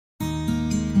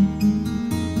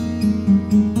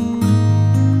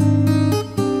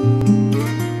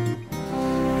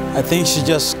I think she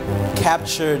just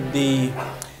captured the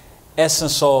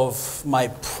essence of my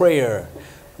prayer.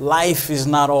 Life is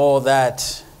not all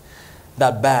that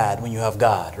bad when you have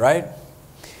God, right?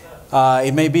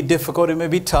 It may be difficult, it may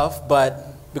be tough, but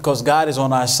because God is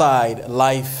on our side,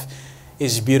 life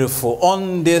is beautiful.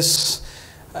 On this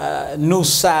new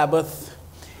Sabbath,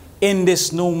 in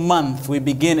this new month, we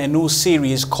begin a new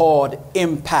series called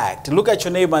Impact. Look at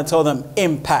your neighbor and tell them,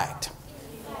 Impact.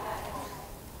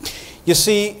 You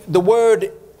see, the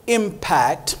word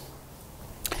impact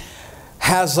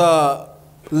has a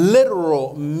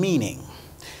literal meaning.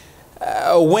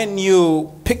 When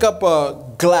you pick up a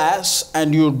glass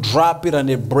and you drop it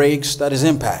and it breaks, that is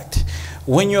impact.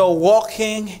 When you're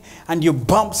walking and you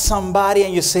bump somebody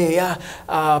and you say,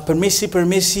 permisi,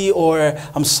 permisi, or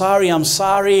I'm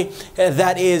sorry,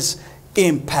 that is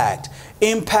impact.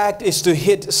 Impact is to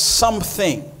hit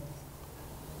something.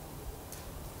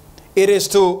 It is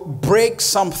to break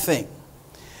something.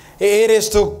 It is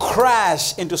to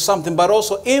crash into something, but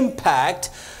also impact.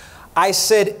 I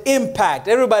said impact.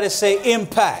 Everybody say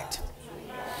impact.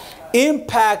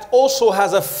 Impact also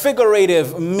has a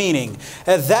figurative meaning.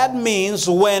 That means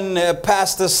when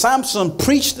Pastor Samson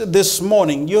preached this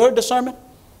morning, you heard the sermon?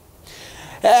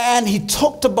 And he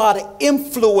talked about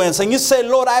influence. And you say,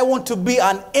 Lord, I want to be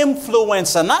an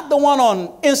influencer. Not the one on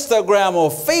Instagram or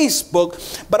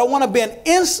Facebook, but I want to be an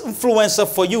influencer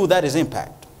for you. That is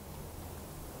impact.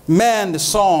 Man, the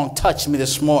song touched me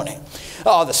this morning.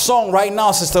 Oh, the song right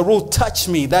now, Sister Ruth, touched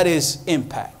me. That is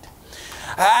impact.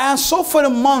 And so for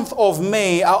the month of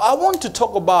May, I want to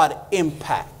talk about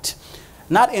impact.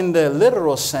 Not in the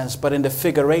literal sense, but in the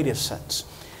figurative sense.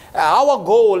 Our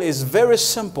goal is very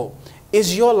simple.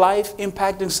 Is your life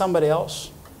impacting somebody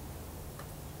else?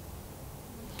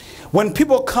 When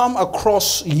people come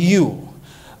across you,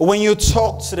 when you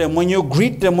talk to them, when you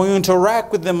greet them, when you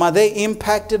interact with them, are they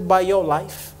impacted by your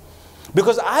life?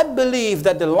 Because I believe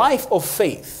that the life of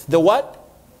faith, the what?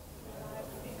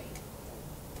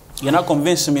 You're not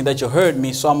convincing me that you heard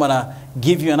me, so I'm going to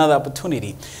give you another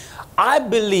opportunity. I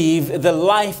believe the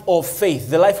life of faith,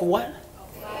 the life of what?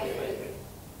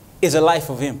 Is a life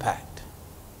of impact.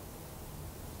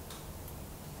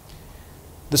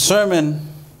 The sermon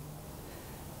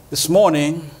this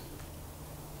morning,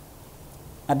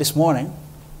 not this morning,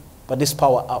 but this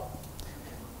power up,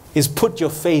 is put your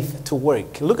faith to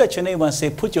work. Look at your neighbor and say,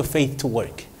 put your faith to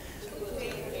work.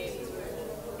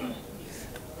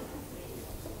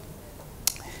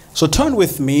 So turn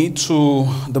with me to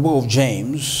the book of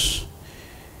James.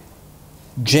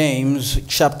 James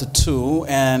chapter 2.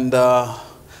 And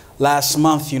last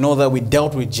month, you know that we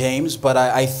dealt with James, but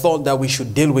I thought that we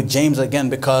should deal with James again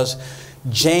because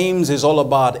James is all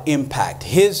about impact.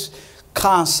 His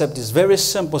concept is very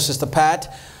simple, Sister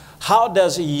Pat. How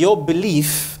does your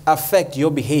belief affect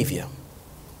your behavior?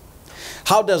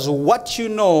 How does what you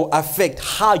know affect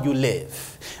how you live?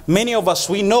 Many of us,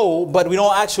 we know, but we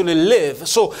don't actually live.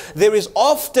 So there is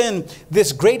often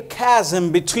this great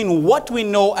chasm between what we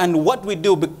know and what we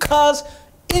do because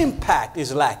impact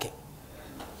is lacking.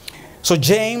 So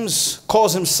James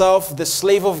calls himself the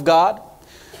slave of God.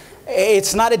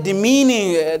 It's not a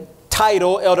demeaning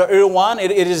title, Elder Irwan.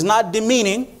 It is not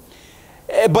demeaning.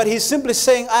 But he's simply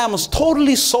saying, I am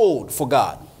totally sold for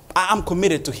God. I'm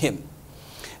committed to him.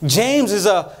 James is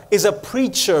a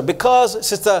preacher because,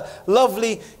 Sister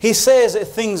Lovely, he says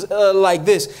things like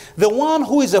this. The one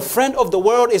who is a friend of the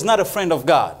world is not a friend of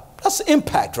God. That's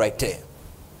impact right there.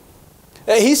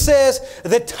 He says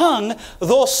the tongue,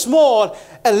 though small,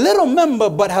 a little member,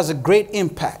 but has a great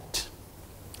impact.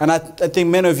 And I think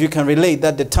many of you can relate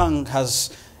that the tongue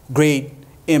has great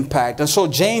impact. And so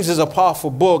James is a powerful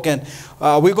book, and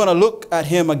we're going to look at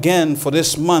him again for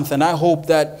this month, and I hope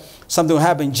that something will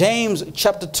happen. James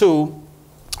chapter 2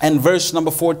 and verse number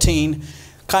 14.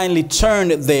 Kindly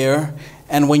turn it there,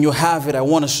 and when you have it, I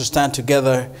want us to stand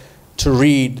together to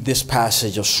read this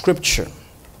passage of Scripture.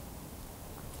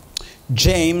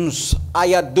 James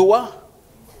ayat 2.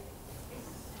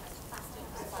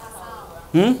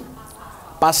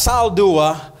 Pasal 2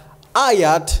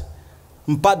 ayat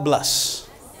 14.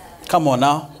 Come on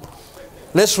now.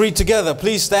 Let's read together.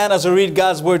 Please stand as we read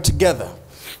God's word together.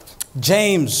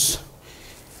 James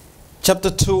chapter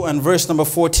 2 and verse number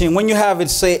 14. When you have it,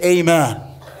 say amen.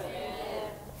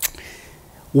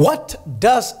 What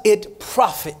does it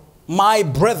profit, my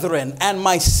brethren and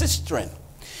my sistren,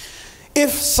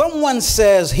 if someone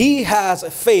says he has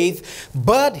faith,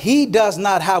 but he does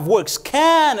not have works?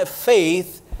 Can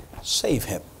faith save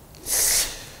him?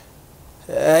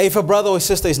 If a brother or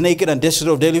sister is naked and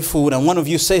destitute of daily food, and one of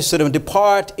you says to them,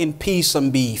 depart in peace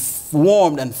and be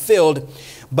warmed and filled,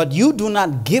 but you do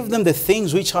not give them the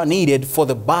things which are needed for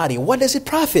the body, what does it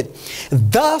profit?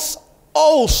 Thus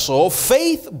also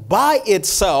faith by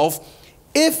itself,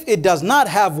 if it does not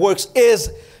have works,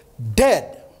 is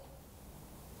dead.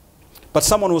 But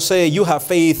someone will say, you have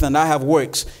faith and I have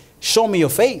works. Show me your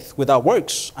faith without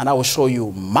works, and I will show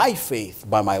you my faith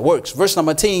by my works. Verse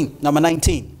number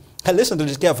 19. Hey, listen to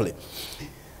this carefully.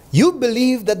 You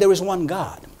believe that there is one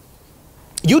God.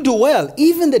 You do well.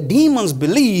 Even the demons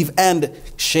believe and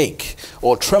shake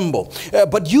or tremble.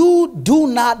 But you do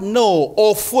not know,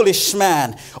 O foolish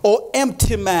man, or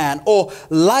empty man, or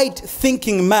light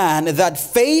thinking man, that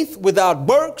faith without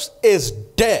works is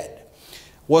dead.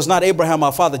 Was not Abraham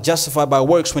our father justified by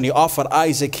works when he offered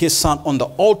Isaac his son on the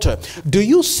altar? Do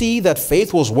you see that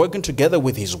faith was working together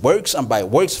with his works, and by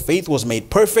works faith was made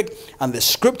perfect? And the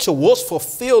scripture was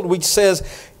fulfilled which says,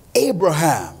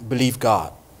 Abraham believed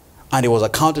God, and it was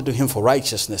accounted to him for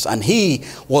righteousness, and he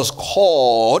was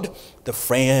called the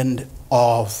friend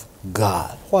of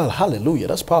God. Well, hallelujah.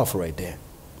 That's powerful right there.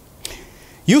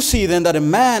 You see then that a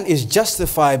man is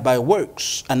justified by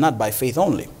works and not by faith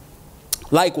only.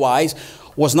 Likewise,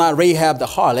 was not Rahab the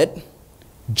harlot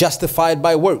justified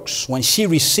by works when she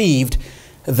received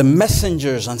the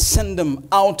messengers and sent them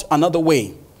out another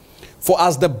way? For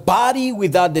as the body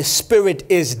without the spirit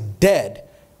is dead,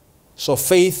 so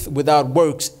faith without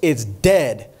works is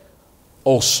dead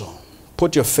also.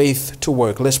 Put your faith to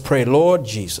work. Let's pray. Lord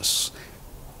Jesus,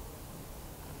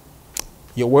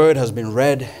 your word has been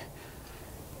read.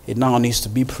 It now needs to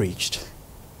be preached.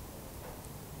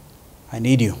 I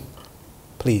need you.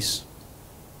 Please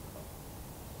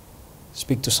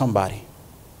speak to somebody.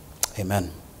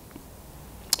 Amen.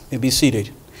 You may be seated.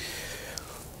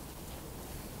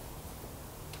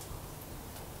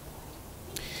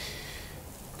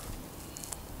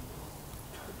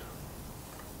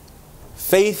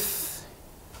 Faith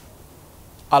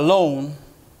alone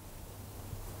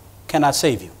cannot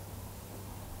save you.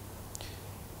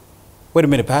 Wait a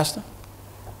minute, Pastor.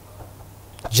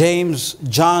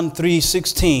 John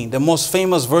 3:16, the most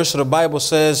famous verse of the Bible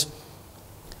says,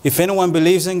 if anyone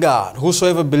believes in God,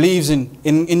 whosoever believes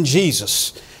in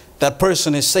Jesus, that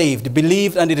person is saved.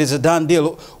 Believed, and it is a done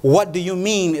deal. What do you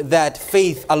mean that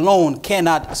faith alone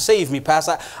cannot save me,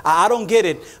 Pastor? I don't get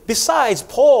it. Besides,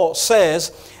 Paul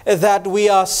says that we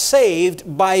are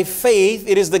saved by faith.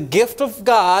 It is the gift of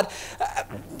God.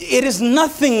 It is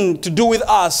nothing to do with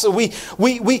us. We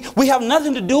have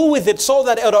nothing to do with it, so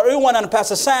that Elder Irwan and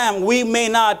Pastor Sam, we may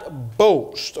not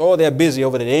boast. Oh, they're busy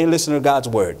over there. They ain't listening to God's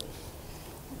word.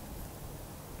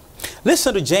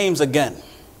 Listen to James again.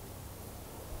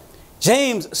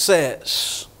 James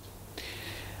says,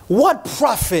 what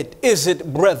profit is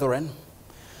it, brethren,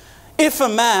 if a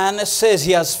man says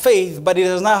he has faith, but he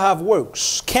does not have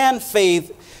works? Can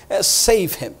faith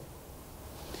save him?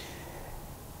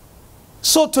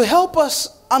 So to help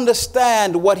us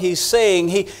understand what he's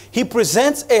saying, he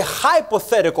presents a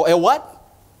hypothetical. A what?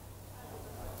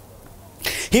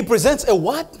 He presents a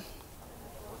what?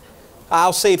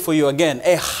 I'll say it for you again.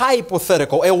 A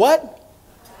hypothetical. A what?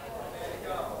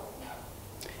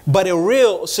 But a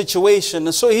real situation.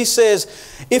 And so he says,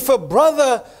 if a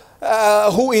brother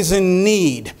who is in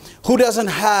need, who doesn't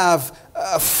have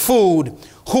food,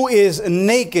 who is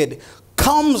naked,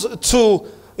 comes to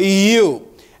you.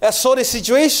 So the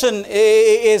situation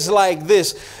is like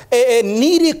this. A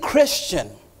needy Christian,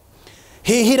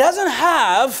 he doesn't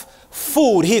have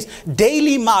food. He's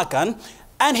daily makan.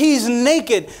 And he's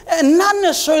naked. And not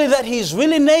necessarily that he's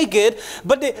really naked,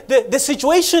 but the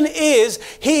situation is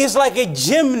he is like a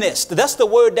gymnast. That's the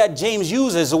word that James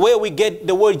uses, where we get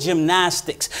the word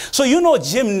gymnastics. So you know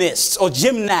gymnasts or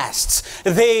gymnasts,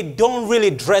 they don't really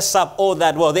dress up all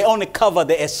that well. They only cover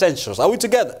the essentials. Are we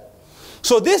together?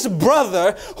 So this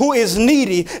brother who is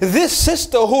needy, this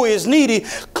sister who is needy,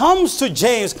 comes to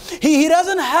James. He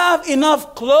doesn't have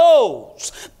enough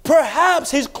clothes.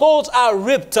 Perhaps his clothes are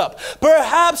ripped up.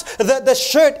 Perhaps the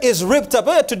shirt is ripped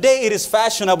up. Today it is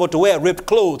fashionable to wear ripped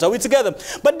clothes. Are we together?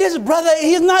 But this brother,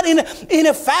 he's not in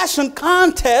a fashion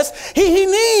contest. He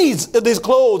needs these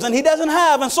clothes and he doesn't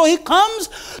have. And so he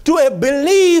comes to a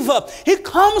believer. He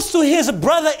comes to his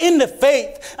brother in the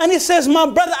faith. And he says, my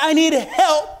brother, I need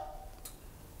help.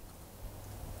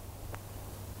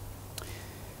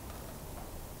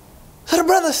 So the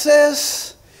brother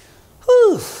says,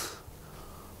 ooh,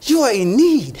 you are in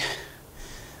need.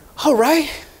 All right.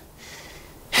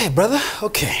 Hey, brother,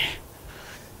 okay.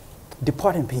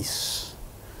 Depart in peace.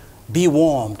 Be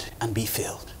warmed and be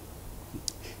filled.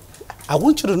 I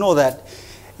want you to know that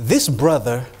this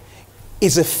brother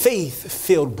is a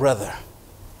faith-filled brother.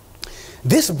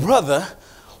 This brother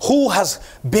who has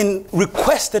been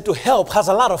requested to help has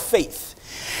a lot of faith.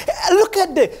 Look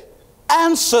at the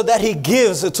answer that he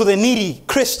gives to the needy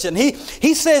Christian.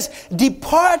 He says,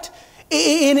 depart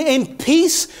in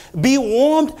peace, be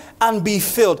warmed and be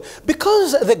filled.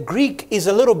 Because the Greek is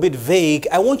a little bit vague,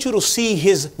 I want you to see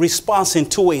his response in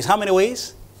two ways. How many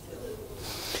ways?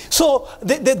 So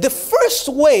the first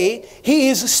way, he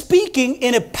is speaking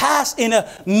in a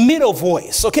middle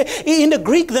voice. Okay, in the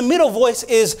Greek, the middle voice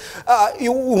is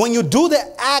when you do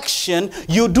the action,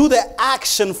 you do the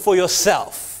action for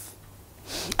yourself.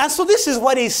 And so this is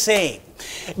what he's saying.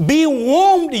 Be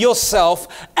warmed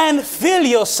yourself and fill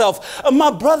yourself.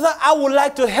 My brother, I would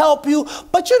like to help you,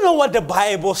 but you know what the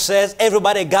Bible says?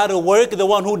 Everybody got to work. The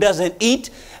one who doesn't eat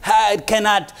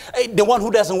the one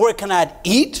who doesn't work cannot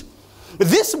eat.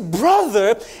 This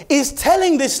brother is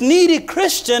telling this needy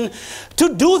Christian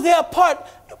to do their part.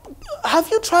 Have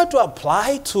you tried to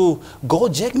apply to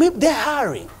Gojek? Maybe they're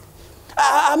hiring.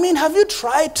 I mean, have you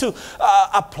tried to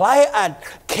apply at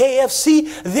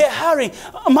KFC? They're hiring.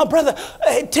 My brother,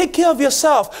 take care of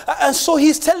yourself. And so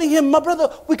he's telling him, my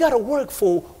brother, we got to work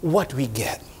for what we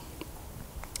get.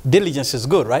 Diligence is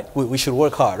good, right? We should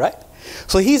work hard, right?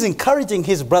 So he's encouraging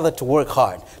his brother to work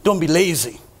hard. Don't be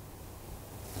lazy.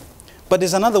 But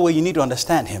there's another way you need to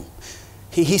understand him.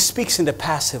 He speaks in the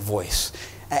passive voice.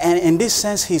 And in this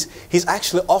sense, he's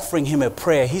actually offering him a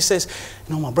prayer. He says,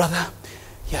 you know, my brother,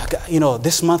 yeah, you know,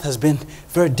 this month has been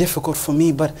very difficult for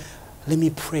me, but let me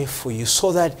pray for you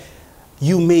so that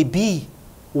you may be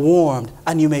warmed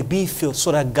and you may be filled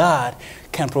so that God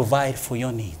can provide for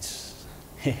your needs.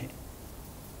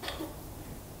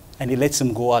 And he lets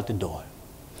him go out the door.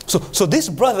 So this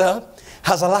brother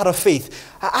has a lot of faith.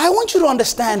 I want you to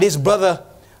understand this brother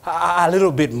a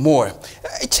little bit more.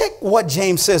 Check what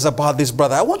James says about this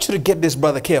brother. I want you to get this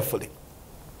brother carefully.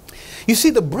 You see,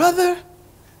 the brother,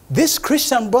 this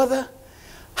Christian brother,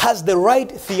 has the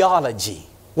right theology.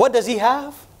 What does he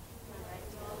have?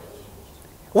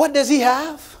 What does he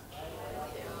have?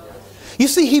 You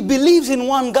see, he believes in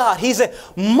one God. He's a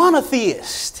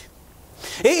monotheist.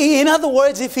 In other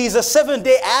words, if he's a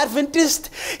Seventh-day Adventist,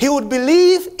 he would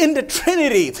believe in the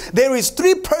Trinity. There is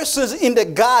three persons in the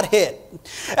Godhead.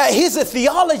 His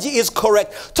theology is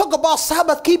correct. Talk about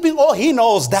Sabbath keeping, oh, he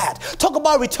knows that. Talk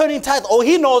about returning tithe, oh,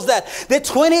 he knows that. The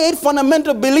 28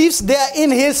 fundamental beliefs, they're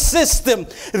in his system.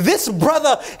 This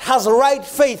brother has right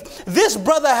faith. This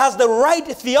brother has the right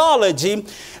theology.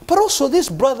 But also this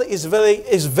brother is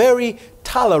very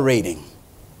tolerating.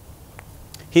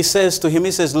 He says to him,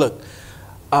 he says, look,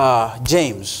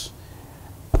 James,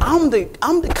 I'm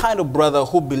the kind of brother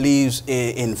who believes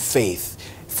in faith.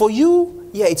 For you,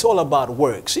 yeah, it's all about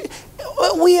works.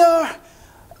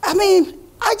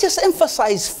 I just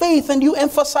emphasize faith and you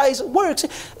emphasize works.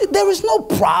 There is no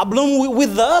problem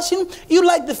with us. You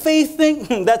like the faith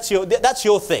thing, that's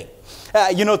your thing.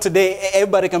 You know, today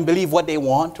everybody can believe what they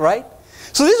want, right?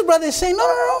 So this brother is saying,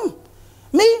 no.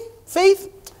 Me, faith,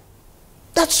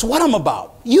 that's what I'm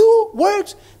about. You,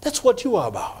 words, that's what you are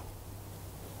about.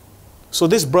 So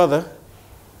this brother,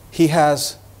 he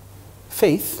has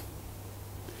faith.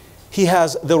 He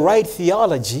has the right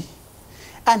theology.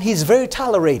 And he's very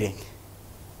tolerating.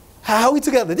 How are we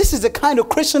together? This is the kind of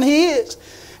Christian he is.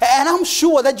 And I'm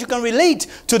sure that you can relate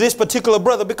to this particular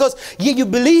brother because you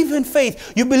believe in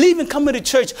faith. You believe in coming to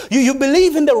church. You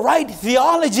believe in the right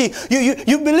theology.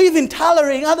 You believe in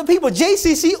tolerating other people.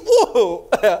 JCC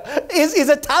is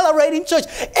a tolerating church.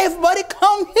 Everybody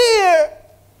come here.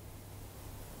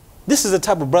 This is the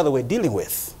type of brother we're dealing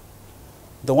with.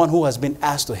 The one who has been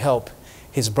asked to help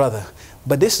his brother.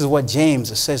 But this is what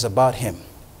James says about him.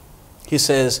 He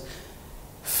says,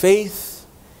 faith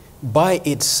by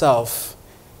itself,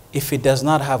 if it does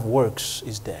not have works,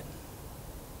 is dead.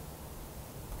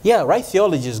 Yeah, right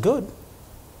theology is good.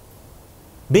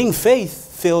 Being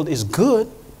faith-filled is good.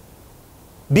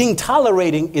 Being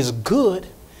tolerating is good.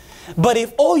 But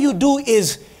if all you do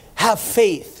is have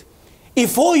faith,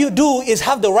 if all you do is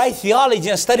have the right theology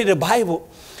and study the Bible,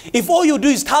 if all you do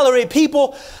is tolerate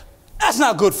people, that's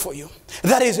not good for you.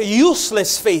 That is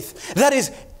useless faith. That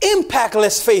is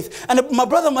impactless faith. And my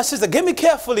brother, my sister, get me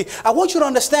carefully. I want you to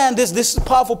understand this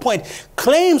powerful point.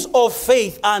 Claims of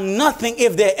faith are nothing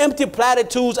if they're empty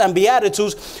platitudes and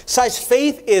beatitudes. Such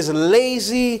faith is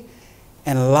lazy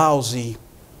and lousy,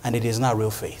 and it is not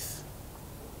real faith.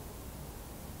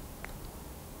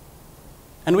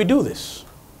 And we do this.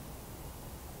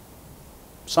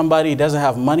 Somebody doesn't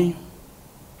have money.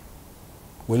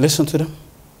 We listen to them.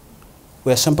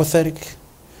 We are sympathetic.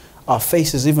 Our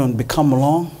faces even become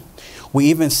long. We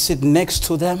even sit next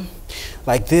to them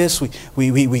like this.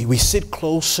 We sit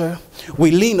closer.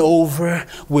 We lean over.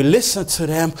 We listen to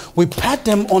them. We pat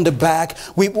them on the back.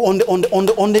 We on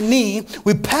the knee.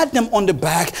 We pat them on the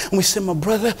back. And we say, my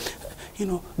brother, you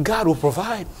know, God will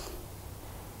provide.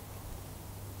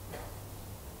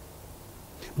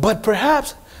 But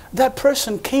perhaps that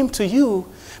person came to you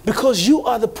because you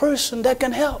are the person that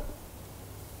can help.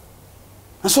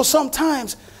 And so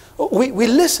sometimes we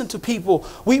listen to people,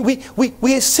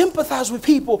 we sympathize with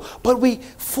people, but we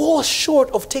fall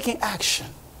short of taking action.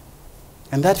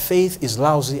 And that faith is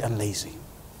lousy and lazy.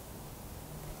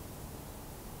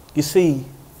 You see,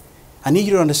 I need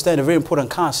you to understand a very important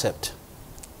concept.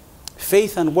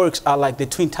 Faith and works are like the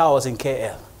Twin Towers in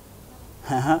KL.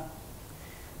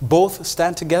 Both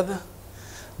stand together,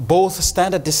 both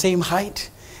stand at the same height,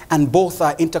 and both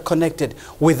are interconnected.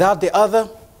 Without the other,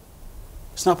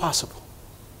 it's not possible.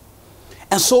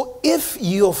 And so if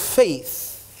your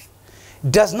faith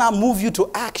does not move you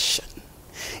to action,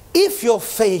 if your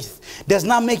faith does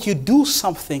not make you do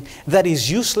something that is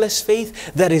useless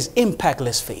faith, that is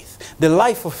impactless faith, the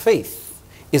life of faith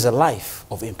is a life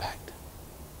of impact.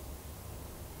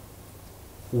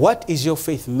 What is your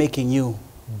faith making you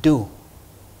do?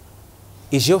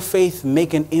 Is your faith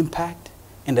making impact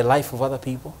in the life of other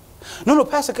people? No,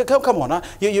 Pastor, come on.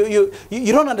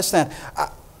 You don't understand.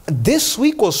 This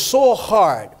week was so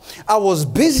hard. I was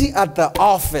busy at the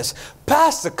office.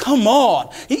 Pastor, come on.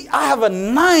 I have a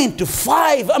 9 to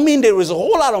 5. I mean, there is a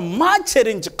whole lot of market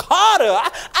in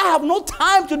Jakarta. I have no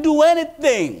time to do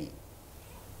anything.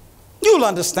 You'll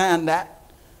understand that.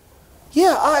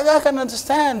 Yeah, I can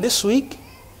understand this week.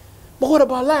 But what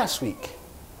about last week?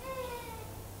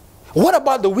 What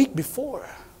about the week before?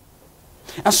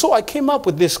 And so I came up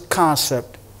with this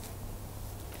concept.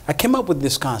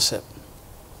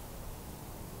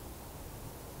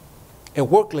 A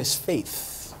workless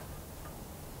faith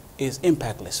is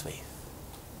impactless faith.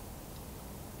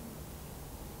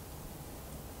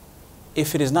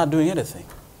 If it is not doing anything,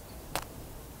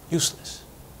 useless.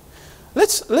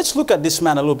 Let's look at this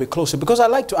man a little bit closer, because I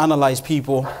like to analyze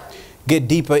people, get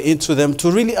deeper into them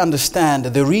to really understand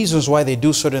the reasons why they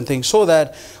do certain things, so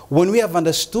that when we have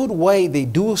understood why they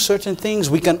do certain things,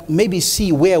 we can maybe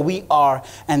see where we are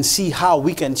and see how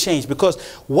we can change. Because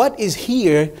what is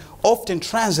here often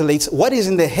translates, what is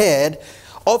in the head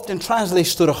often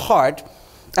translates to the heart,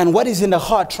 and what is in the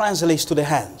heart translates to the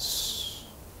hands.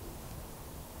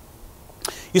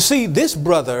 You see, this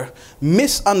brother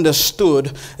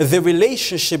misunderstood the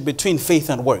relationship between faith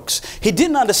and works. He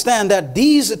didn't understand that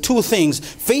these two things,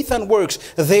 faith and works,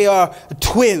 they are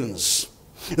twins.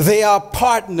 They are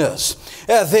partners.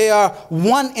 They are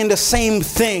one in the same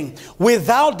thing.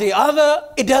 Without the other,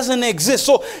 it doesn't exist.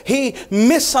 So he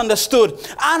misunderstood.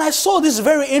 And I saw this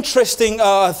very interesting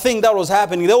thing that was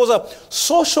happening. There was a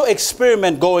social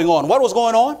experiment going on. What was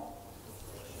going on?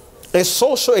 A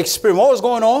social experiment. What was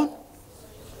going on?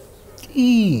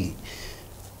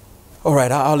 All right,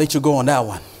 I'll let you go on that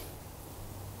one.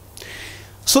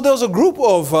 So there was a group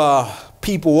of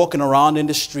people walking around in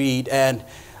the street, and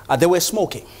they were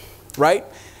smoking, right?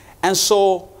 And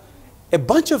so a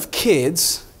bunch of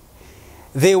kids,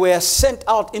 they were sent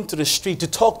out into the street to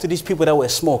talk to these people that were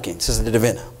smoking, says the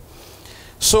Divina.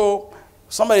 So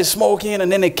somebody's smoking, and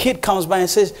then a kid comes by and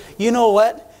says, you know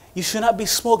what? You should not be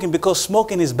smoking because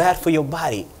smoking is bad for your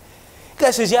body. The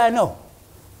guy says, yeah, I know.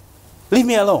 Leave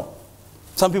me alone.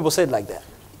 Some people say it like that.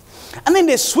 And then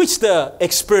they switched the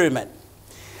experiment.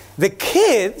 The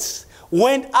kids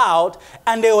went out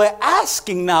and they were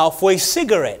asking now for a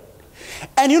cigarette.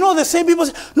 And you know, the same people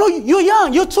say, no, you're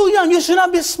young, you're too young, you should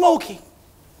not be smoking.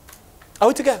 Are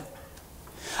we together?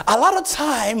 A lot of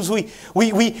times we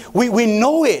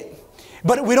know it,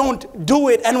 but we don't do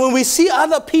it. And when we see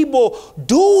other people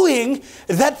doing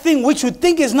that thing which we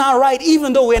think is not right,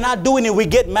 even though we're not doing it, we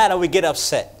get mad and we get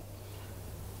upset.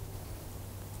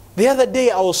 The other day,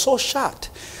 I was so shocked.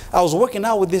 I was working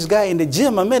out with this guy in the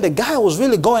gym. I mean, the guy was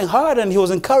really going hard, and he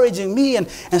was encouraging me and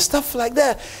stuff like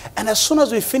that. And as soon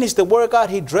as we finished the workout,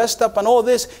 he dressed up and all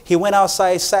this. He went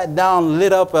outside, sat down,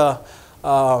 lit up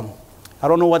I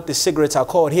don't know what the cigarettes are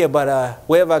called here, but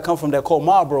wherever I come from, they're called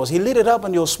Marlboros. He lit it up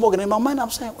and he was smoking. In my mind,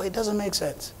 I'm saying, well, it doesn't make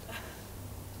sense.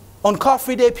 On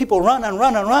coffee day, people run and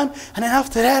run and run. And then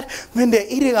after that, when they're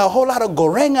eating a whole lot of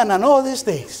gorengan and all these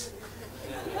things.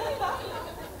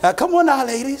 Come on now,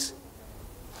 ladies.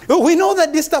 We know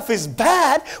that this stuff is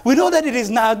bad. We know that it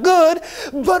is not good,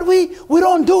 but we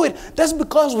don't do it. That's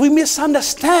because we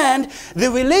misunderstand the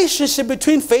relationship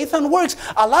between faith and works.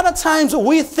 A lot of times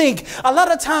we think, a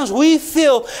lot of times we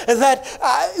feel that,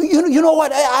 you know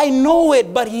what, I know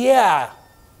it, but yeah.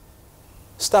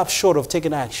 stop short of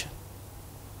taking action.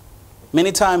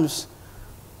 Many times,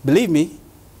 believe me,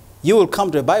 you will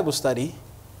come to a Bible study,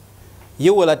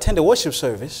 you will attend a worship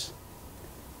service,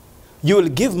 you will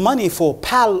give money for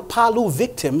Palu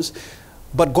victims,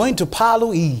 but going to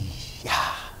Palu,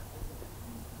 yeah.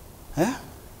 Huh?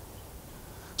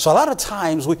 So a lot of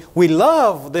times we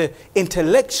love the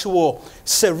intellectual,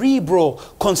 cerebral,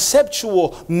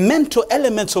 conceptual, mental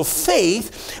elements of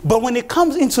faith, but when it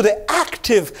comes into the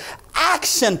active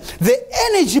action, the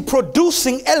energy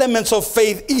producing elements of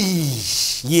faith,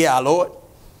 yeah, Lord.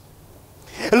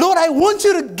 Lord, I want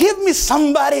you to give me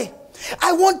somebody.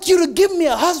 I want you to give me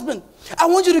a husband. I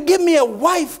want you to give me a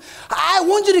wife. I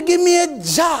want you to give me a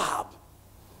job.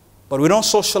 But we don't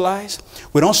socialize.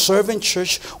 We don't serve in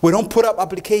church. We don't put up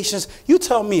applications. You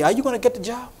tell me, are you going to get the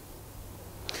job?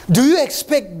 Do you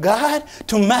expect God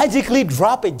to magically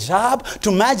drop a job,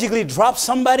 to magically drop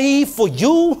somebody for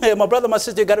you? Hey, my brother, my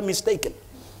sister, you got it mistaken.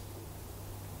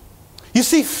 You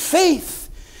see, faith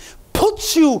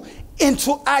puts you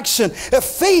into action.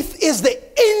 Faith is the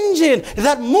engine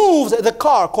that moves the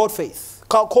car called faith,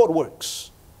 called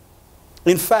works.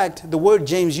 In fact, the word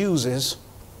James uses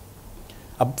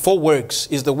for works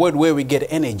is the word where we get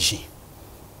energy.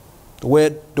 The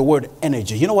word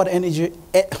energy. You know what energy?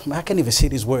 I can't even say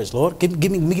these words, Lord.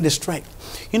 Give me the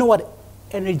strength. You know what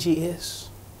energy is?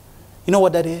 You know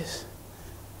what that is?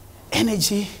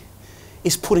 Energy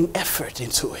is putting effort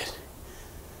into it.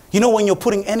 You know, when you're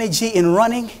putting energy in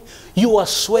running, you are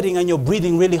sweating and you're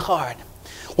breathing really hard.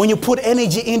 When you put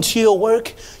energy into your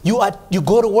work, you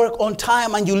go to work on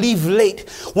time and you leave late.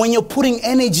 When you're putting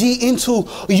energy into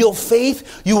your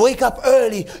faith, you wake up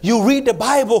early, you read the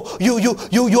Bible,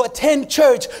 you attend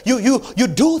church, you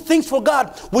do things for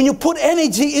God. When you put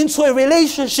energy into a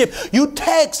relationship, you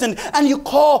text and you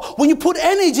call. When you put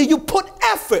energy, you put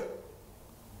effort.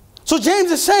 So James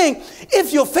is saying,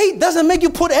 if your faith doesn't make you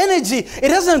put energy, it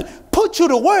doesn't put you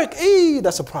to work,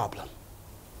 that's a problem.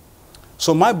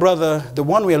 So my brother, the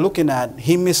one we are looking at,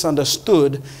 he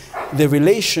misunderstood the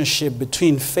relationship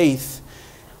between faith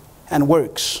and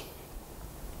works.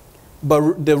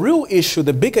 But the real issue,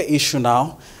 the bigger issue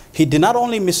now, he did not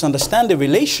only misunderstand the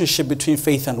relationship between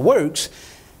faith and works,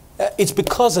 it's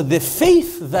because of the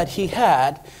faith that he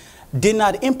had did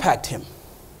not impact him.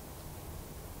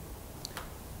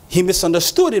 He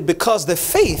misunderstood it because the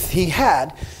faith he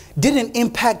had didn't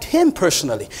impact him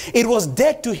personally. It was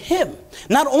dead to him.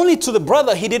 Not only to the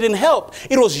brother he didn't help,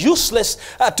 it was useless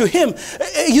to him.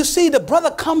 You see, the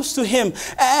brother comes to him, and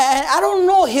I don't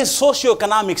know his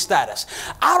socioeconomic status.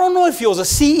 I don't know if he was a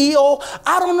CEO.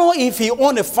 I don't know if he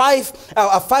owned a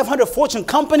 500 fortune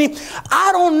company.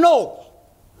 I don't know.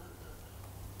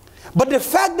 But the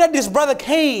fact that this brother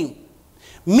came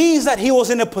means that he was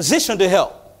in a position to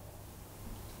help.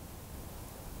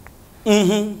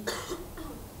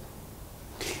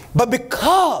 But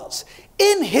because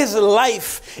in his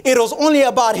life it was only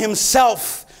about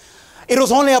himself, it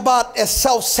was only about a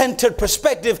self-centered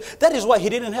perspective, that is why he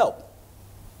didn't help.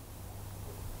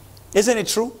 Isn't it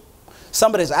true?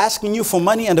 Somebody's asking you for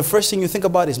money and the first thing you think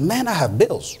about is, man, I have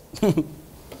bills.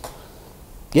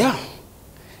 Yeah.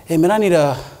 Hey, man, I need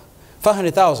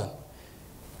 $500,000.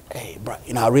 Hey, bro,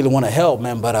 I really want to help,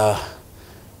 man, but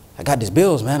I got these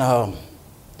bills, man.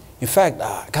 In fact,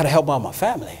 I got to help out my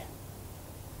family.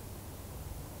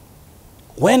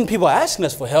 When people are asking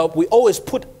us for help, we always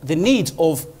put the needs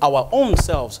of our own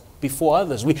selves before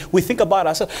others. We think about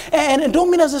ourselves. And don't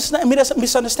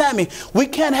misunderstand me. We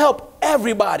can't help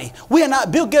everybody. We are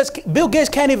not, Bill Gates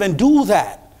can't even do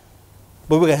that.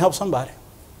 But we can help somebody.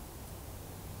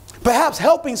 Perhaps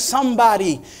helping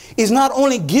somebody is not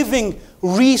only giving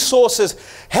resources.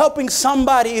 Helping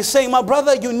somebody is saying, my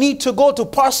brother, you need to go to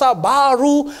Parsa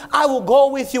Baru. I will go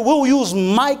with you. We'll use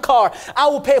my car. I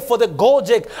will pay for the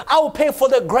Gojek. I will pay for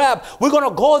the Grab. We're going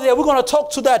to go there. We're going to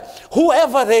talk to that,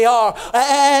 whoever they are.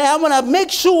 And I'm going to make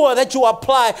sure that you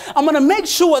apply. I'm going to make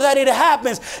sure that it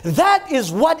happens. That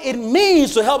is what it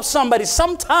means to help somebody.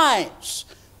 Sometimes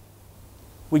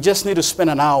we just need to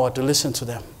spend an hour to listen to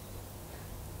them.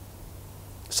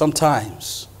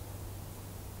 Sometimes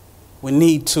we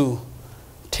need to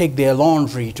take their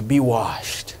laundry to be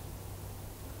washed.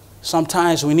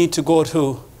 Sometimes we need to go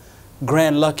to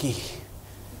Grand Lucky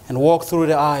and walk through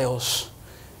the aisles.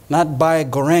 Not buy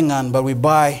gorengan, but we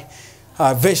buy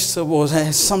vegetables,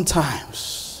 and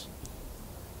sometimes.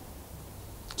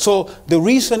 So the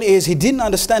reason is he didn't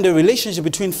understand the relationship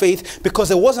between faith because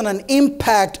there wasn't an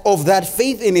impact of that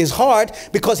faith in his heart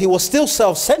because he was still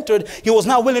self-centered. He was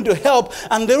not willing to help.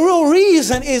 And the real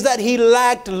reason is that he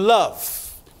lacked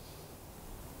love.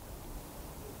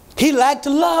 He lacked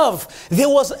love. There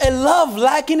was a love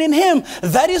lacking in him.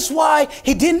 That is why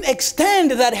he didn't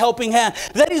extend that helping hand.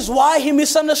 That is why he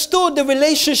misunderstood the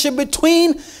relationship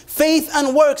between faith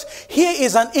and works. Here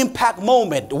is an impact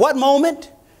moment. What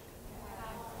moment?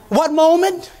 What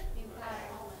moment?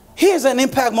 Here's an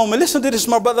impact moment. Listen to this,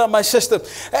 my brother and my sister.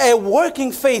 A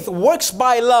working faith works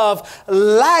by love,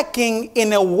 lacking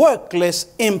in a workless,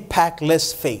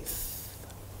 impactless faith.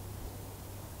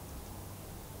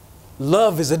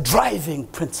 Love is a driving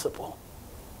principle.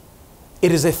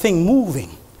 It is a thing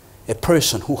moving a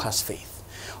person who has faith.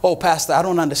 Oh, Pastor, I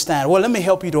don't understand. Well, let me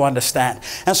help you to understand.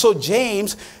 And so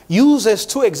James uses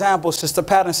two examples, Sister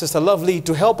Pat and Sister Lovely,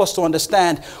 to help us to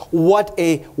understand what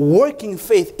a working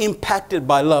faith impacted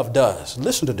by love does.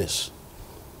 Listen to this.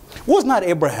 Was not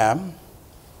Abraham,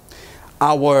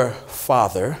 our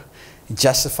father,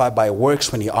 justified by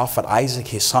works when he offered Isaac,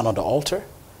 his son, on the altar?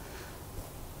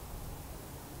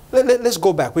 Let's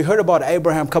go back. We heard about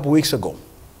Abraham a couple weeks ago.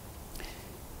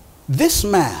 This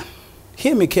man,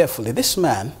 hear me carefully, this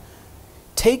man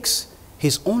takes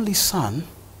his only son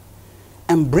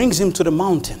and brings him to the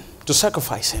mountain to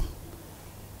sacrifice him.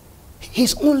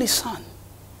 His only son.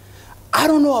 I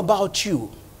don't know about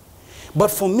you, but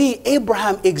for me,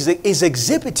 Abraham is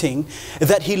exhibiting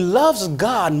that he loves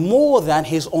God more than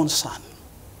his own son.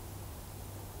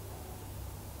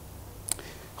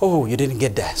 Oh, you didn't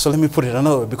get that. So let me put it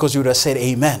another way, because you would have said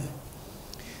amen.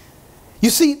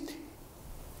 You see,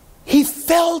 he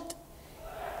felt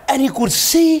and he could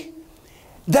see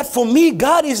that for me,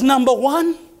 God is number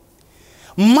one.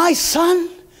 My son,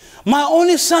 my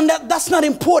only son, that's not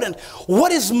important.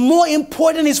 What is more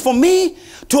important is for me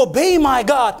to obey my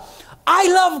God. I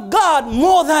love God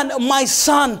more than my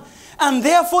son. And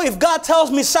therefore, if God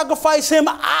tells me sacrifice him,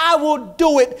 I will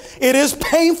do it. It is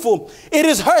painful. It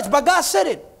is hurt. But God said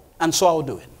it. And so I will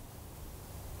do it.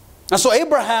 And so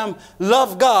Abraham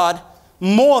loved God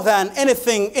more than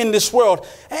anything in this world.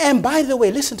 And by the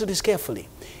way, listen to this carefully.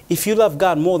 If you love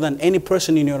God more than any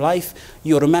person in your life,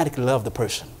 you automatically love the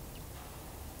person.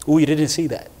 Oh, you didn't see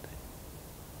that.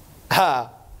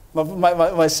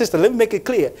 My sister, let me make it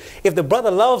clear. If the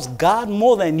brother loves God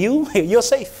more than you, you're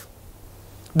safe.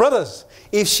 Brothers,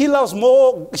 if she loves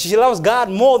God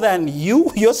more than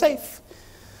you, you're safe.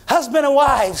 Husband and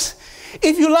wives,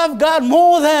 if you love God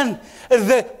more than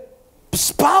the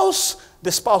spouse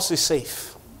is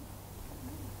safe.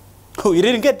 Oh, you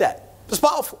didn't get that. It's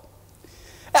powerful.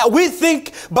 We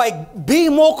think by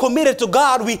being more committed to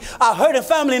God, we are hurting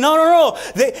family. No.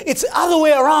 It's the other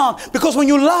way around. Because when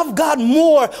you love God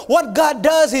more, what God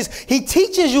does is he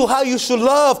teaches you how you should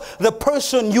love the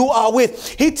person you are with.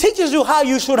 He teaches you how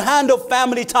you should handle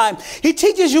family time. He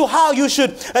teaches you how you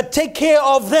should take care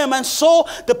of them. And so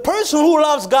the person who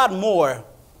loves God more,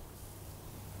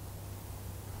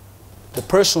 the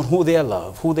person who they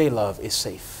love is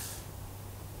safe.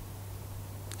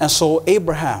 And so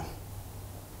Abraham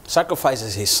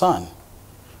sacrifices his son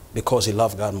because he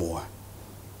loved God more.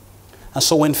 And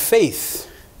so when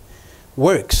faith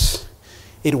works,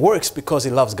 it works because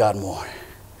he loves God more.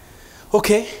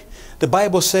 Okay, the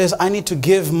Bible says I need to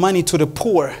give money to the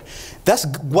poor. That's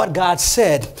what God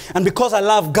said. And because I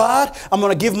love God, I'm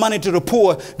going to give money to the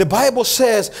poor. The Bible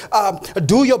says,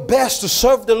 do your best to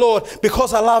serve the Lord.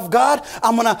 Because I love God,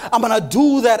 I'm gonna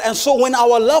do that. And so when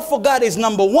our love for God is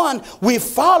number one, we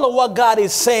follow what God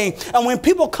is saying. And when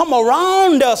people come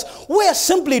around us, we're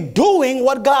simply doing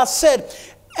what God said.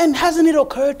 And hasn't it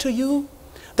occurred to you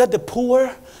that the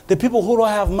poor, the people who don't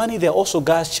have money, they're also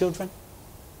God's children?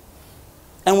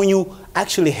 And when you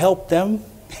actually help them,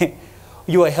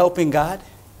 you are helping God.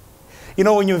 You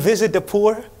know, when you visit the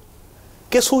poor,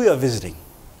 guess who you are visiting?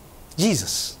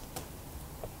 Jesus.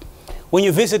 When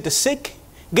you visit the sick,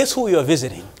 guess who you are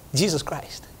visiting? Jesus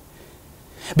Christ.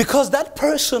 Because that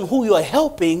person who you are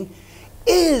helping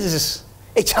is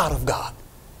a child of God.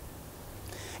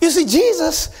 You see,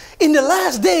 Jesus, in the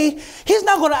last day, he's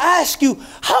not going to ask you,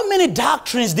 how many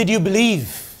doctrines did you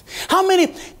believe? How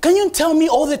many, can you tell me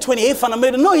all the 28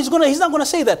 fundamentals? No, he's not going to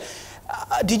say that.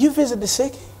 Did you visit the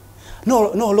sick?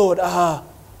 No, Lord.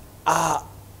 I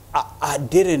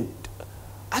didn't.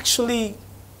 Actually,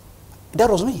 that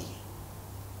was me.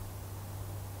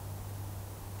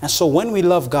 And so when we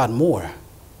love God more,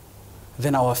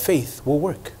 then our faith will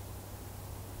work.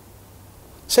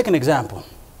 Second example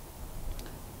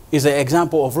is the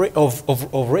example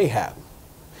of Rahab.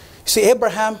 See,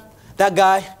 Abraham, that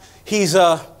guy, he's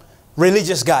a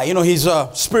religious guy. You know, he's a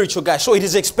spiritual guy. So it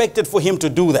is expected for him to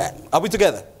do that. Are we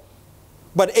together?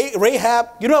 But Rahab,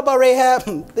 you know about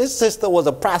Rahab? This sister was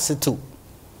a prostitute.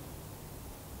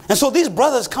 And so these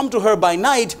brothers come to her by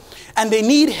night and they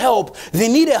need help. They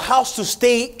need a house to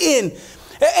stay in.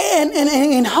 And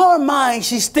in her mind,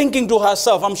 she's thinking to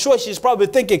herself, I'm sure she's probably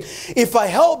thinking, if I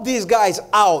help these guys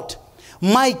out,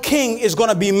 my king is going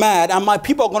to be mad and my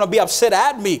people are going to be upset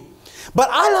at me. But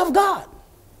I love God.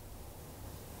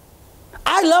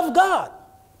 I love God.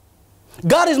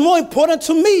 God is more important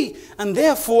to me. And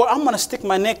therefore, I'm going to stick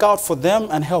my neck out for them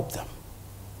and help them.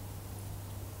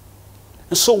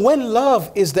 And so when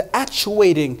love is the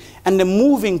actuating and the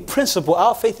moving principle,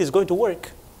 our faith is going to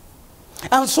work.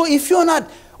 And so if you're not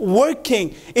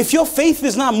working, if your faith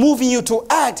is not moving you to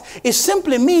act, it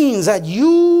simply means that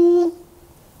you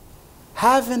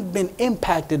haven't been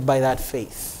impacted by that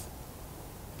faith.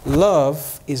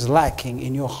 Love is lacking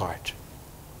in your heart.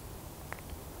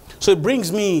 So it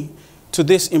brings me to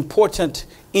this important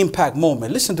impact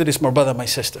moment. Listen to this, my brother, my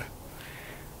sister.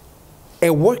 A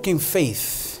working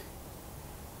faith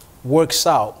works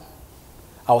out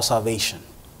our salvation.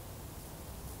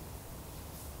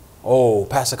 Oh,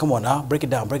 Pastor, come on now. Break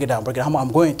it down, break it down, break it down.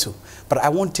 I'm going to. But I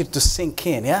want it to sink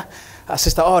in, yeah?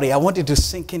 Sister Audrey, I want it to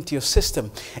sink into your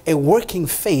system. A working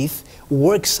faith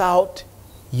works out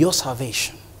your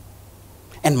salvation.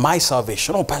 And my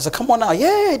salvation. Oh, Pastor, come on now.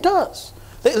 Yeah, it does.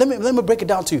 Let me break it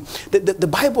down to you. The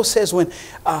Bible says when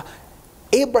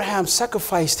Abraham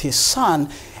sacrificed his son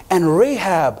and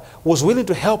Rahab was willing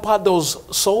to help out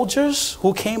those soldiers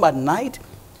who came at night,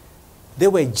 they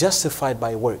were justified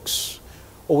by works.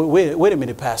 Oh, wait a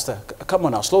minute, Pastor. Come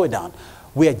on now, slow it down.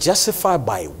 We are justified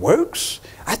by works?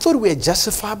 I thought we are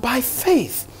justified by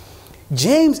faith.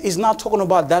 James is not talking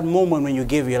about that moment when you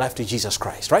give your life to Jesus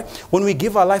Christ, right? When we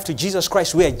give our life to Jesus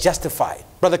Christ, we are justified.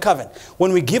 Brother Coven,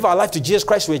 when we give our life to Jesus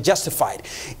Christ, we are justified.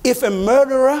 If a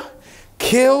murderer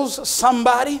kills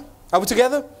somebody, are we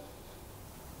together?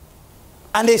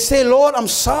 And they say, Lord, I'm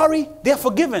sorry, they're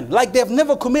forgiven, like they've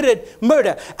never committed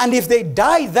murder. And if they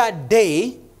die that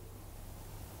day,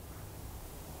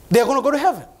 they're going to go to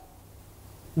heaven.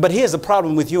 But here's the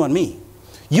problem with you and me.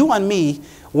 You and me,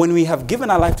 when we have given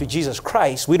our life to Jesus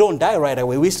Christ, we don't die right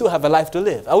away. We still have a life to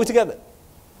live. Are we together?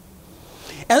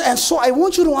 And so I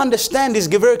want you to understand this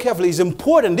very carefully. It's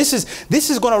important. This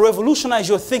is going to revolutionize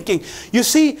your thinking. You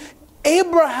see,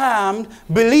 Abraham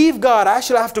believed God.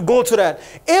 Actually, I have to go to that.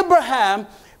 Abraham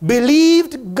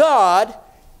believed God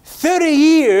 30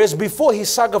 years before he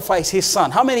sacrificed his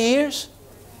son. How many years?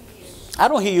 I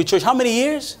don't hear you, church. How many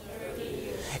years? 30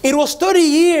 years. It was 30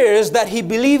 years that he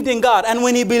believed in God. And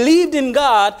when he believed in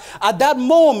God, at that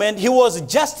moment, he was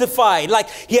justified. Like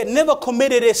he had never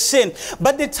committed a sin.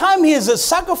 But the time he is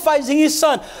sacrificing his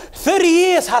son, 30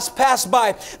 years has passed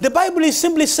by. The Bible is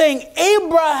simply saying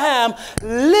Abraham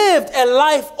lived a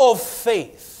life of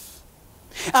faith.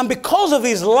 And because of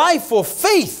his life of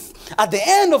faith, at the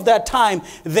end of that time,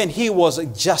 then he was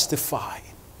justified.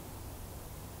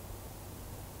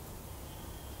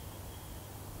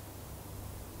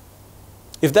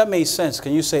 If that made sense,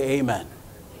 can you say amen?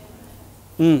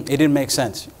 It didn't make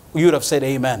sense. You would have said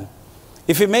amen.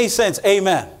 If it made sense,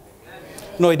 amen.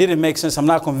 No, it didn't make sense. I'm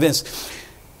not convinced.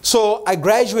 So I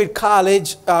graduate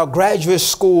college, graduate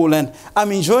school, and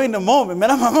I'm enjoying the moment. Man,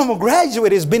 I'm a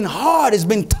graduate. It's been hard. It's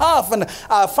been tough. And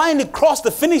I finally crossed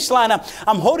the finish line.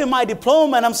 I'm holding my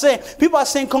diploma, and I'm saying, people are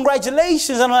saying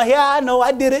congratulations. And I'm like, yeah, I know,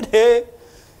 I did it. Hey.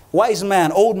 Wise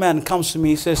man, old man comes to me,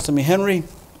 he says to me, Henry,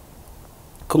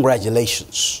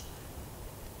 congratulations.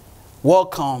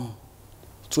 Welcome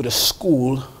to the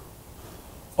school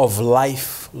of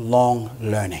lifelong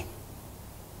learning.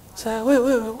 I said, wait,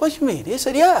 what do you mean? He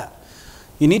said, yeah.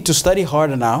 You need to study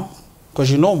harder now because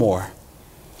you know more.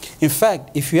 In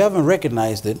fact, if you haven't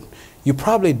recognized it, you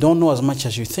probably don't know as much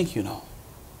as you think you know.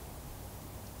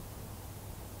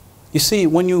 You see,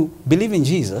 when you believe in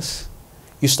Jesus,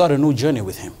 you start a new journey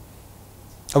with him.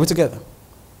 Are we together?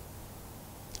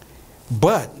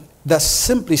 But that's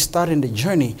simply starting the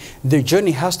journey. The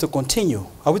journey has to continue.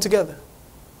 Are we together?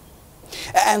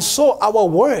 And so our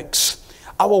works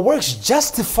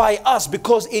justify us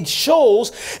because it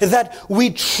shows that we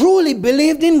truly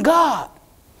believed in God.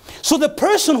 So the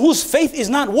person whose faith is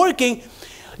not working,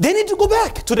 they need to go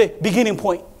back to the beginning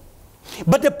point.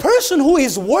 But the person who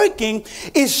is working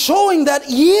is showing that,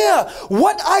 yeah,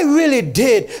 what I really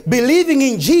did, believing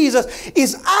in Jesus,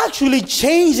 is actually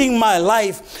changing my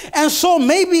life. And so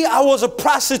maybe I was a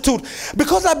prostitute.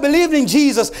 Because I believed in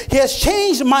Jesus, he has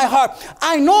changed my heart.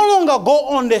 I no longer go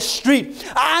on the street.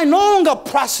 I no longer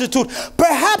prostitute.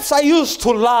 Perhaps I used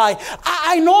to lie.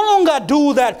 I no longer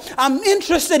do that. I'm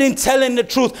interested in telling the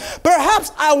truth.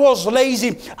 Perhaps I was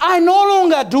lazy. I no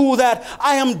longer do that.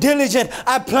 I am diligent.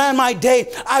 I plan my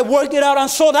day. I work it out. And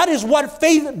so that is what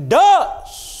faith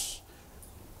does.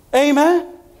 Amen.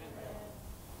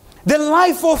 The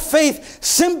life of faith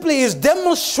simply is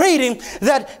demonstrating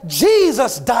that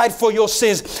Jesus died for your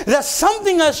sins, that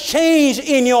something has changed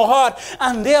in your heart,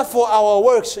 and therefore our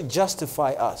works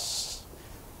justify us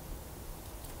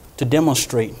to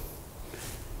demonstrate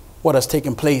what has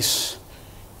taken place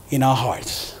in our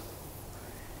hearts.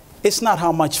 It's not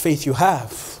how much faith you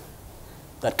have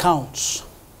that counts,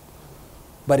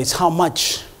 but it's how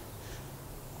much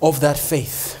of that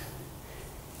faith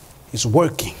is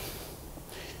working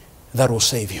that will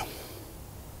save you.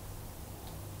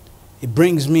 It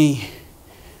brings me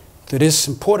to this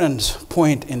important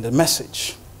point in the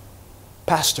message.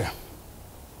 Pastor,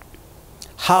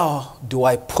 how do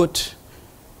I put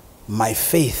my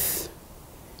faith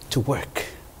to work?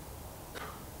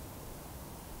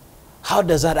 How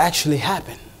does that actually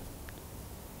happen?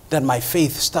 That my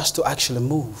faith starts to actually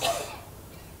move.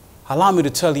 Allow me to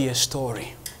tell you a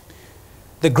story.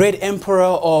 The great emperor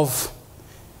of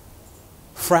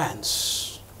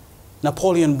France,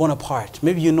 Napoleon Bonaparte.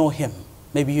 Maybe you know him,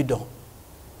 maybe you don't.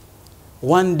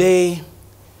 One day,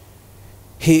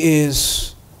 he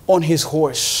is on his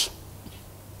horse,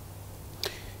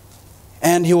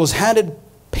 and he was handed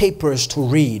papers to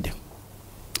read.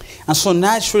 And so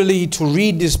naturally, to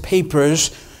read these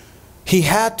papers, he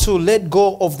had to let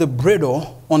go of the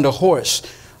bridle on the horse.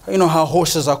 You know how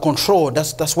horses are controlled.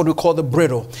 That's what we call the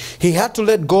bridle. He had to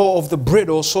let go of the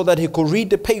bridle so that he could read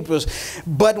the papers.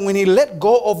 But when he let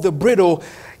go of the bridle,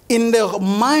 in the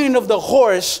mind of the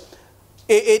horse,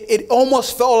 it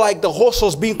almost felt like the horse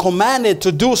was being commanded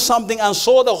to do something. And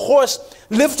so the horse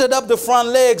lifted up the front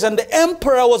legs, and the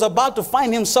emperor was about to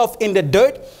find himself in the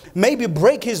dirt, maybe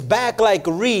break his back like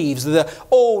Reeves, the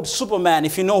old Superman,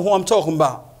 if you know who I'm talking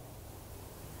about.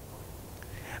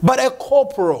 But a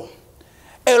corporal,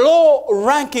 a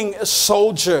low-ranking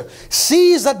soldier,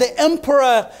 sees that the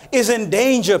emperor is in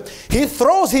danger. He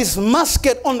throws his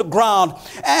musket on the ground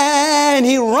and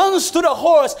he runs to the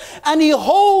horse and he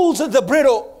holds the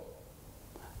bridle,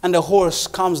 and the horse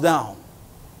comes down.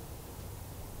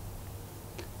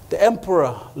 The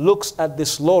emperor looks at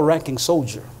this low-ranking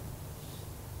soldier.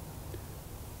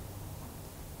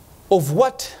 Of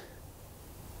what?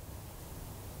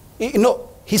 You know,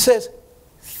 he says,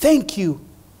 "Thank you,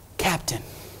 Captain."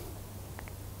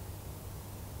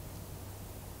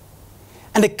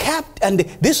 And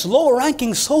this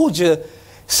low-ranking soldier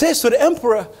says to the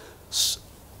emperor,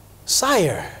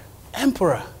 "Sire,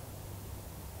 Emperor,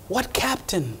 what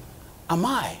captain am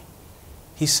I?"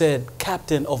 He said,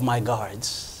 "Captain of my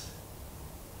guards."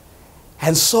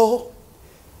 And so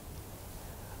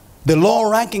the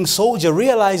low-ranking soldier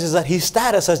realizes that his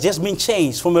status has just been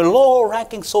changed from a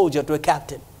low-ranking soldier to a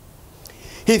captain.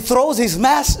 He throws his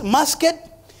musket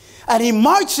and he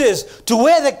marches to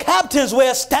where the captains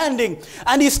were standing.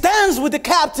 And he stands with the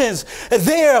captains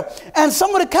there. And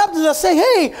some of the captains are saying,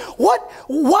 "Hey,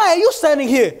 why are you standing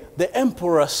here?" The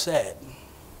emperor said,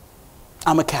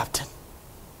 "I'm a captain."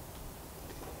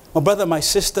 My brother, my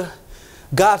sister,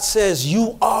 God says,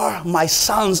 "You are my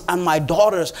sons and my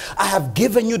daughters. I have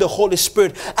given you the Holy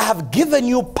Spirit. I have given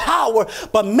you power."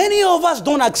 But many of us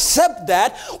don't accept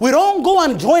that. We don't go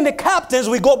and join the captains.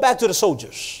 We go back to the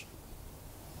soldiers.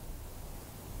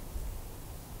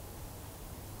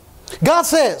 God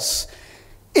says,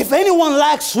 if anyone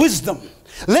lacks wisdom,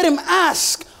 let him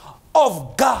ask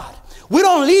of God. We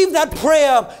don't leave that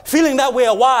prayer feeling that we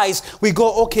are wise. We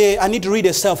go, "Okay, I need to read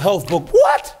a self-help book."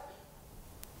 What?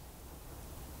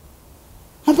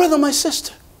 My brother, my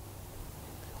sister,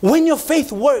 when your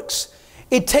faith works,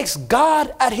 it takes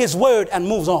God at his word and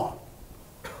moves on.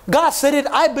 God said it,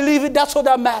 I believe it, that's all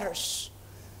that matters.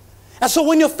 And so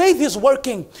when your faith is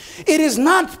working, it is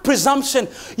not presumption.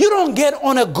 You don't get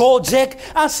on a Gojek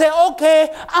and say, "Okay,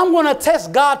 I'm going to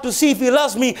test God to see if he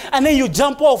loves me," and then you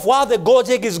jump off while the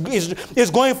Gojek is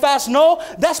going fast. No,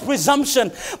 that's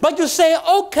presumption. But you say,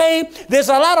 "Okay, there's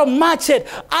a lot of matchet.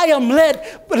 I am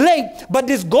late, but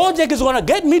this Gojek is going to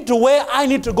get me to where I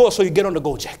need to go." So you get on the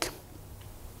Gojek.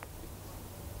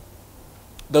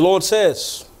 The Lord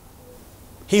says,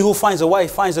 "He who finds a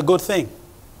wife finds a good thing."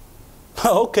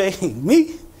 Okay,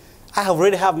 me? I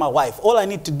already have my wife. All I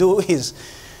need to do is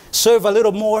serve a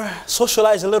little more,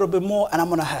 socialize a little bit more, and I'm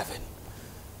going to have it.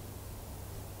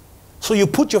 So you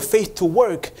put your faith to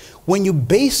work when you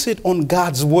base it on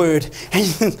God's word. And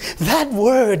that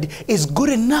word is good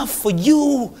enough for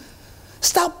you.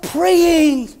 Stop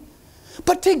praying,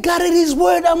 but take God at his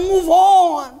word and move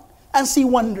on and see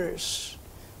wonders.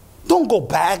 Don't go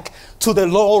back to the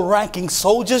low-ranking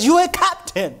soldiers. You're a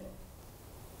captain.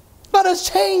 God has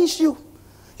changed you.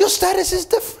 Your status is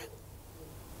different.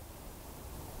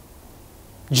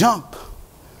 Jump.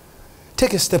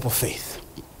 Take a step of faith.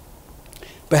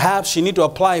 Perhaps you need to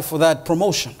apply for that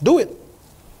promotion. Do it.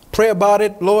 Pray about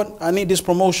it. Lord, I need this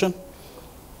promotion.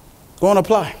 Go and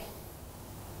apply.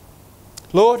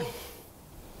 Lord,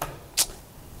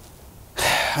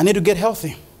 I need to get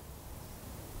healthy.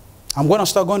 I'm going to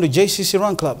start going to JCC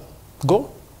Run Club.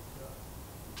 Go.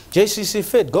 JCC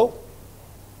Fit. Go.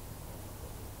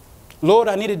 Lord,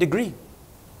 I need a degree.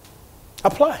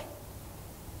 Apply.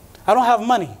 I don't have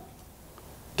money.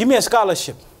 Give me a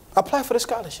scholarship. Apply for the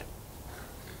scholarship.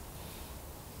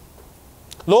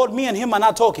 Lord, me and him are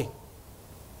not talking.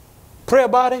 Pray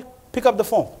about it. Pick up the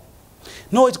phone.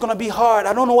 No, it's going to be hard.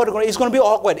 I don't know what it's going to be. It's going to be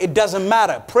awkward. It doesn't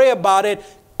matter. Pray about it.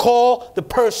 Call the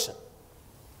person.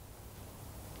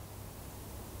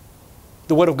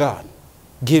 The Word of God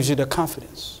gives you the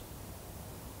confidence.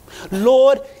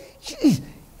 Lord,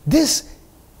 this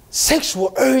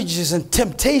sexual urges and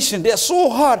temptation, they're so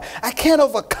hard. I can't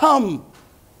overcome.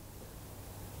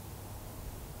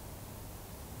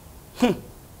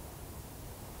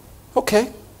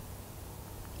 Okay.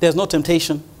 There's no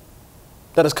temptation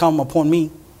that has come upon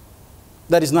me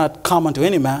that is not common to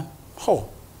any man. Oh,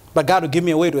 but God will give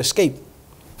me a way to escape.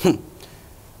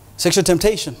 Sexual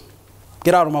temptation.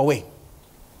 Get out of my way.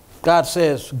 God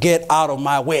says, get out of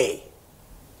my way.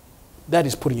 That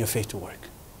is putting your faith to work.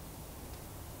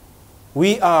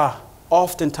 We are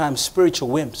oftentimes spiritual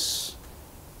wimps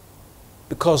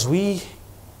because we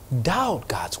doubt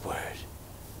God's word.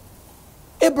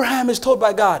 Abraham is told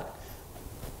by God,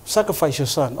 sacrifice your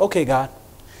son. Okay, God.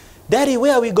 Daddy,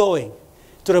 where are we going?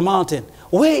 To the mountain.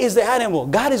 Where is the animal?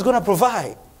 God is going to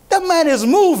provide. That man is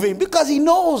moving because he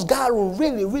knows God will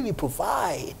really, really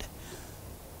provide.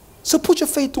 So put your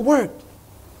faith to work.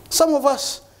 Some of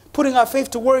us, putting our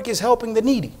faith to work is helping the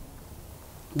needy.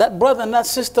 That brother and that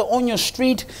sister on your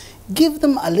street, give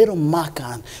them a little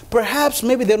makan. Perhaps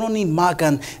maybe they don't need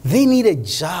makan. They need a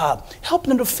job. Help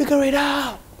them to figure it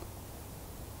out.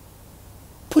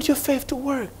 Put your faith to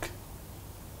work.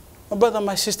 My brother,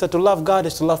 my sister, to love God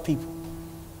is to love people.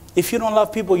 If you don't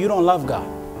love people, you don't love God.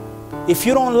 If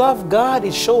you don't love God,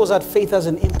 it shows that faith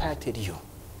hasn't impacted you.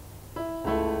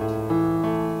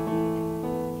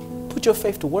 Put your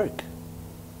faith to work.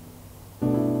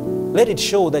 Let it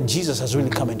show that Jesus has really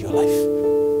come into your life.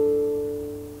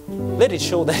 Let it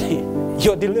show that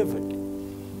you're delivered.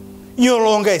 You're no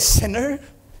longer a sinner.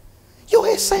 You're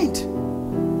a saint.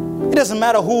 It doesn't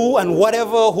matter who and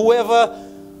whatever, whoever,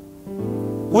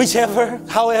 whichever,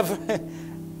 however.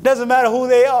 Doesn't matter who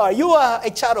they are. You are a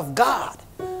child of God.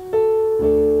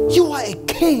 You are a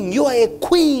king. You are a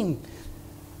queen.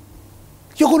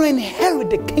 You're going to inherit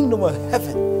the kingdom of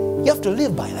heaven. You have to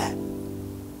live by that.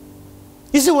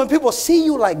 You see, when people see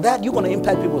you like that, you're going to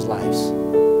impact people's lives.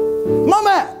 My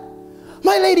man,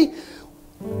 my lady,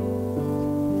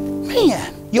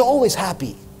 man, you're always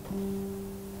happy.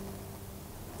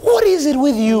 What is it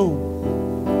with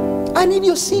you? I need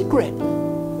your secret.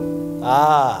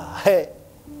 Hey.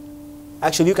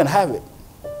 Actually, you can have it.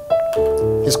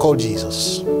 It's called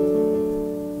Jesus.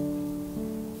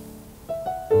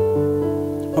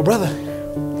 My brother,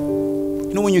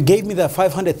 you know, when you gave me that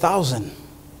 500,000,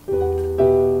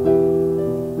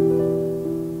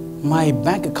 my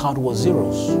bank account was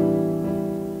zeros.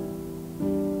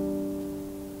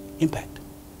 Impact.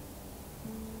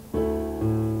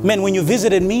 Man, when you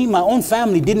visited me, my own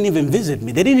family didn't even visit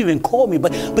me. They didn't even call me.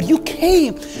 But you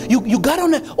came. You got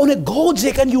on a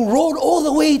Gojek and you rode all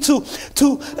the way to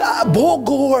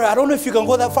Bogor. I don't know if you can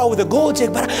go that far with a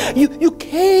Gojek, but you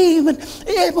came. And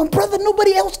hey, my brother,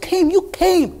 nobody else came. You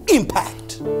came.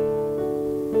 Impact.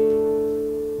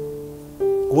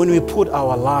 When we put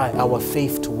our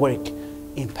faith to work,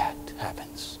 impact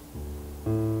happens.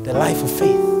 The life of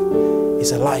faith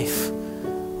is a life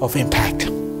of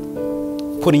impact.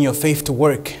 Putting your faith to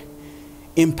work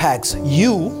impacts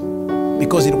you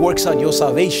because it works out your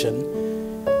salvation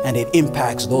and it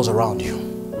impacts those around you.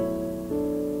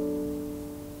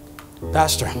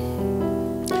 Pastor,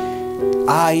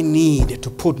 I need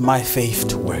to put my faith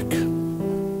to work.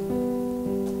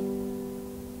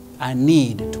 I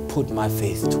need to put my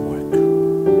faith to work.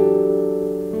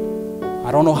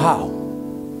 I don't know how,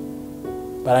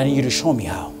 but I need you to show me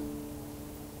how.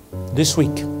 This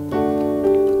week,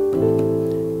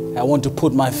 I want to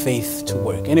put my faith to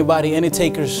work. Anybody, any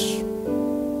takers?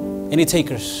 Any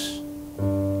takers?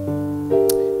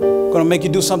 I'm going to make you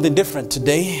do something different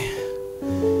today.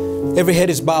 Every head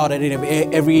is bowed and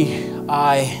every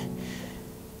eye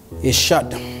is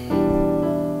shut.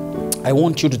 I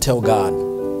want you to tell God,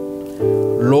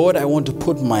 Lord, I want to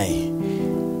put my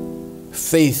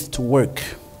faith to work.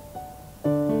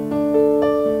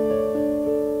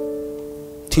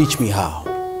 Teach me how.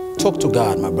 Talk to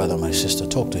God, my brother, my sister.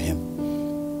 Talk to Him.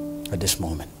 at this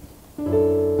moment.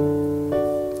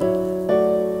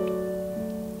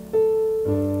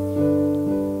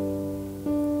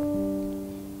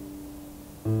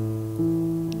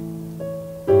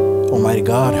 Almighty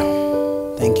God,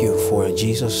 thank you for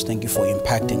Jesus. Thank you for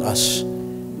impacting us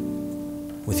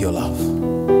with your love.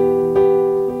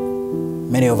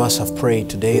 Many of us have prayed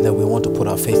today that we want to put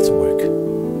our faith to work.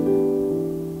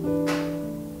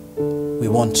 We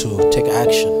want to take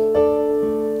action,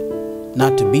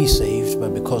 not to be saved,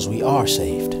 but because we are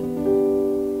saved.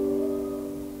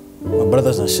 My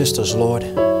brothers and sisters, Lord,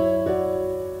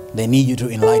 they need you to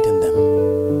enlighten them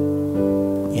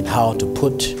in how to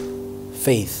put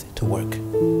faith to work.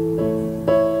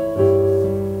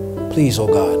 Please, oh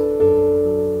God,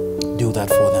 do that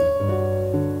for them.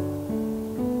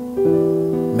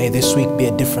 May this week be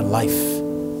a different life.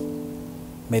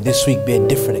 May this week be a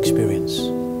different experience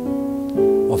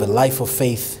of a life of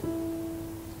faith,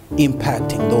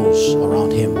 impacting those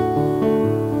around him,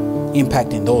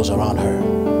 impacting those around her.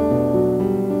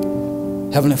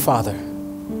 Heavenly Father,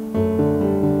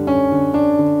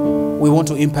 we want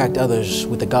to impact others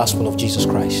with the gospel of Jesus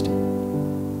Christ.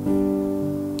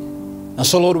 And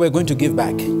so, Lord, we're going to give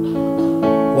back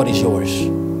what is yours.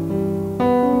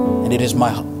 And it is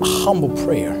my humble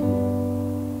prayer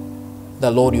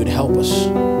that, Lord, you'd help us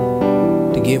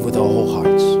to give with our whole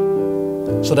hearts,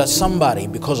 so that somebody,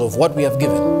 because of what we have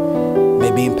given,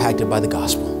 may be impacted by the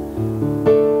gospel.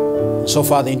 And so,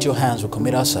 Father, into your hands we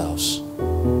commit ourselves.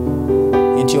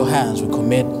 Into your hands we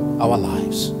commit our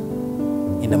lives.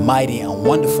 In the mighty and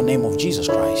wonderful name of Jesus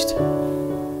Christ.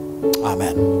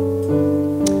 Amen.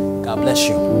 God bless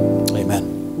you.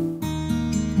 Amen.